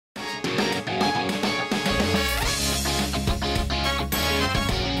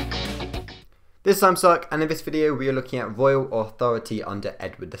This is Suck, and in this video we are looking at royal authority under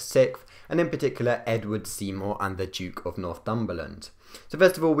Edward VI, and in particular Edward Seymour and the Duke of Northumberland. So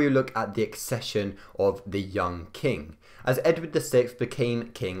first of all we will look at the accession of the young king, as Edward VI became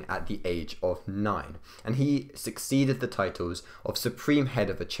king at the age of 9, and he succeeded the titles of Supreme Head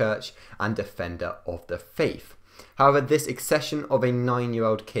of the Church and Defender of the Faith. However, this accession of a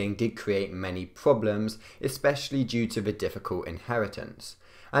 9-year-old king did create many problems, especially due to the difficult inheritance.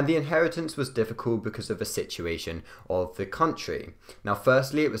 And the inheritance was difficult because of the situation of the country. Now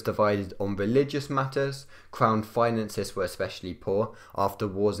firstly, it was divided on religious matters. Crown finances were especially poor after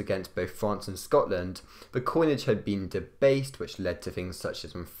wars against both France and Scotland. The coinage had been debased, which led to things such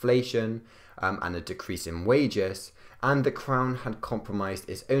as inflation and a decrease in wages. And the crown had compromised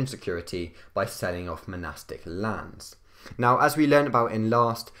its own security by selling off monastic lands. Now, as we learned about in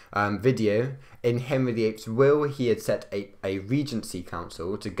last video, in Henry VIII's will, he had set a regency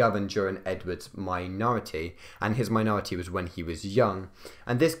council to govern during Edward's minority, and his minority was when he was young,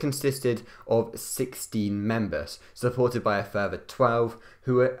 and this consisted of 16 members, supported by a further 12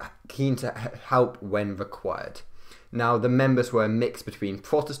 who were keen to help when required. Now, the members were a mix between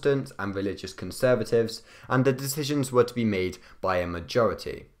Protestants and religious conservatives, and the decisions were to be made by a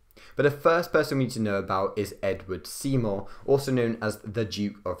majority. But the first person we need to know about is Edward Seymour, also known as the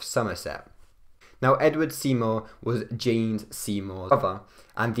Duke of Somerset. Now, Edward Seymour was James Seymour's brother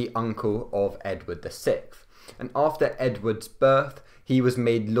and the uncle of Edward VI. And after Edward's birth, he was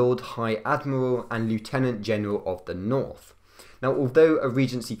made Lord High Admiral and Lieutenant General of the North. Now, although a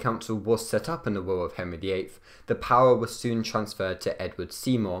regency council was set up in the will of Henry VIII, the power was soon transferred to Edward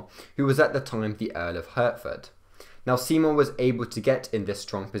Seymour, who was at the time the Earl of Hertford. Now, Seymour was able to get in this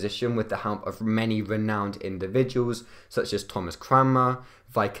strong position with the help of many renowned individuals, such as Thomas Cranmer,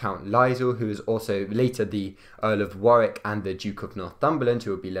 Viscount Lisle, who was also later the Earl of Warwick and the Duke of Northumberland,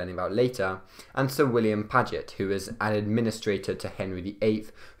 who we'll be learning about later, and Sir William Paget, who was an administrator to Henry VIII,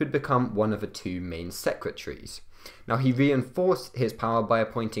 who had become one of the two main secretaries. Now, he reinforced his power by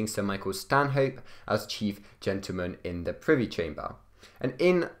appointing Sir Michael Stanhope as Chief Gentleman in the Privy Chamber. And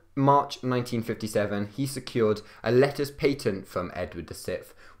in March 1957, he secured a letters patent from Edward VI,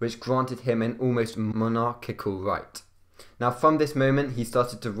 which granted him an almost monarchical right. Now, from this moment, he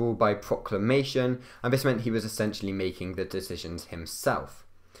started to rule by proclamation, and this meant he was essentially making the decisions himself.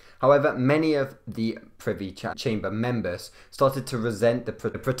 However, many of the Privy Chamber members started to resent the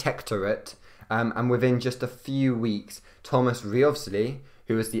Protectorate, and within just a few weeks, Thomas Wriothesley,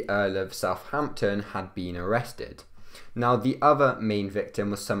 who was the Earl of Southampton, had been arrested. Now, the other main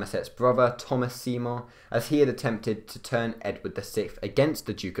victim was Somerset's brother, Thomas Seymour, as he had attempted to turn Edward VI against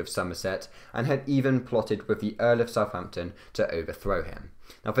the Duke of Somerset and had even plotted with the Earl of Southampton to overthrow him.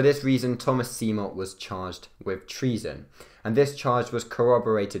 Now, for this reason, Thomas Seymour was charged with treason, and this charge was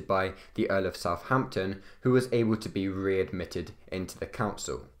corroborated by the Earl of Southampton, who was able to be readmitted into the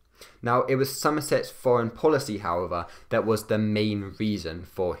council. Now, it was Somerset's foreign policy, however, that was the main reason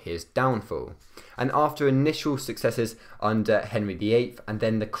for his downfall. And after initial successes under Henry VIII and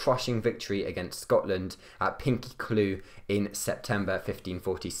then the crushing victory against Scotland at Pinkie Cleugh in September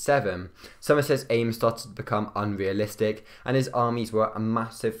 1547, Somerset's aims started to become unrealistic and his armies were a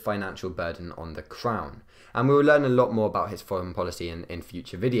massive financial burden on the crown. And we will learn a lot more about his foreign policy in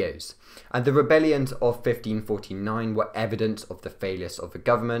future videos. And the rebellions of 1549 were evidence of the failures of the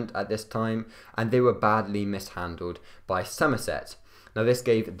government at this time, and they were badly mishandled by Somerset. Now, this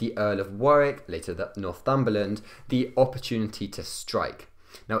gave the Earl of Warwick, later the Northumberland, the opportunity to strike.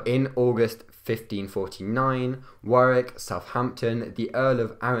 Now, in August 1549, Warwick, Southampton, the Earl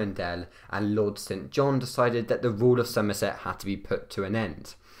of Arundel, and Lord St. John decided that the rule of Somerset had to be put to an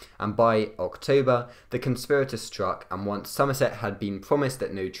end. And by October, the conspirators struck, and once Somerset had been promised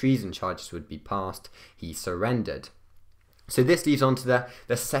that no treason charges would be passed, he surrendered. So this leads on to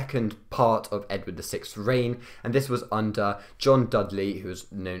the second part of Edward VI's reign, and this was under John Dudley, who was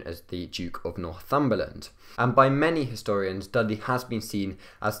known as the Duke of Northumberland. And by many historians, Dudley has been seen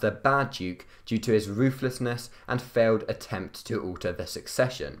as the bad duke due to his ruthlessness and failed attempt to alter the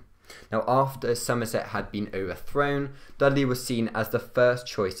succession. Now, after Somerset had been overthrown, Dudley was seen as the first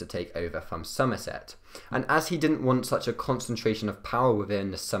choice to take over from Somerset. And as he didn't want such a concentration of power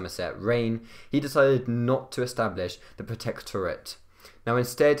within the Somerset reign, he decided not to establish the Protectorate. Now,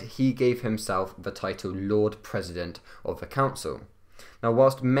 instead, he gave himself the title Lord President of the Council. Now,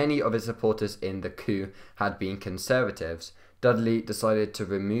 whilst many of his supporters in the coup had been conservatives, Dudley decided to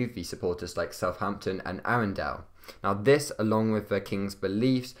remove these supporters like Southampton and Arundel. Now, this, along with the king's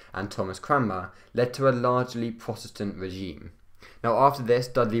beliefs and Thomas Cranmer, led to a largely Protestant regime. Now after this,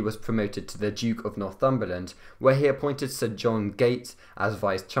 Dudley was promoted to the Duke of Northumberland, where he appointed Sir John Gates as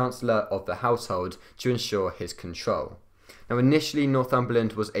Vice-Chancellor of the household to ensure his control. Now initially,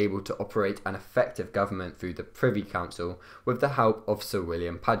 Northumberland was able to operate an effective government through the Privy Council with the help of Sir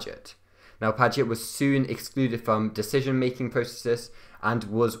William Paget. Now Paget was soon excluded from decision-making processes and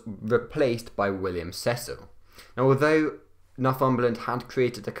was replaced by William Cecil. Now although Northumberland had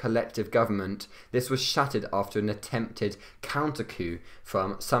created a collective government, this was shattered after an attempted counter-coup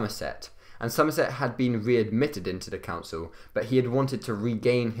from Somerset, and Somerset had been readmitted into the council, but he had wanted to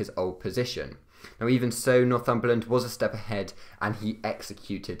regain his old position. Now even so, Northumberland was a step ahead and he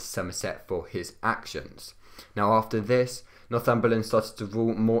executed Somerset for his actions. Now after this, Northumberland started to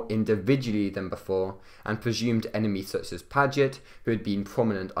rule more individually than before, and presumed enemies such as Paget, who had been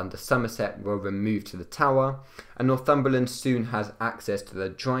prominent under Somerset, were removed to the Tower, and Northumberland soon has access to the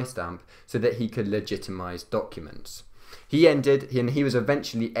dry stamp so that he could legitimise documents. He was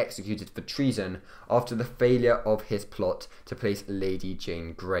eventually executed for treason after the failure of his plot to place Lady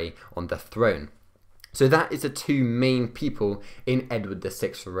Jane Grey on the throne. So that is the two main people in Edward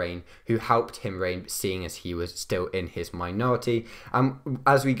VI's reign who helped him reign, seeing as he was still in his minority.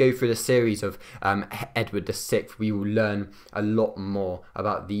 As we go through the series of Edward VI, we will learn a lot more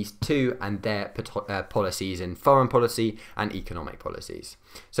about these two and their policies in foreign policy and economic policies.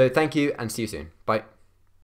 So thank you and see you soon. Bye.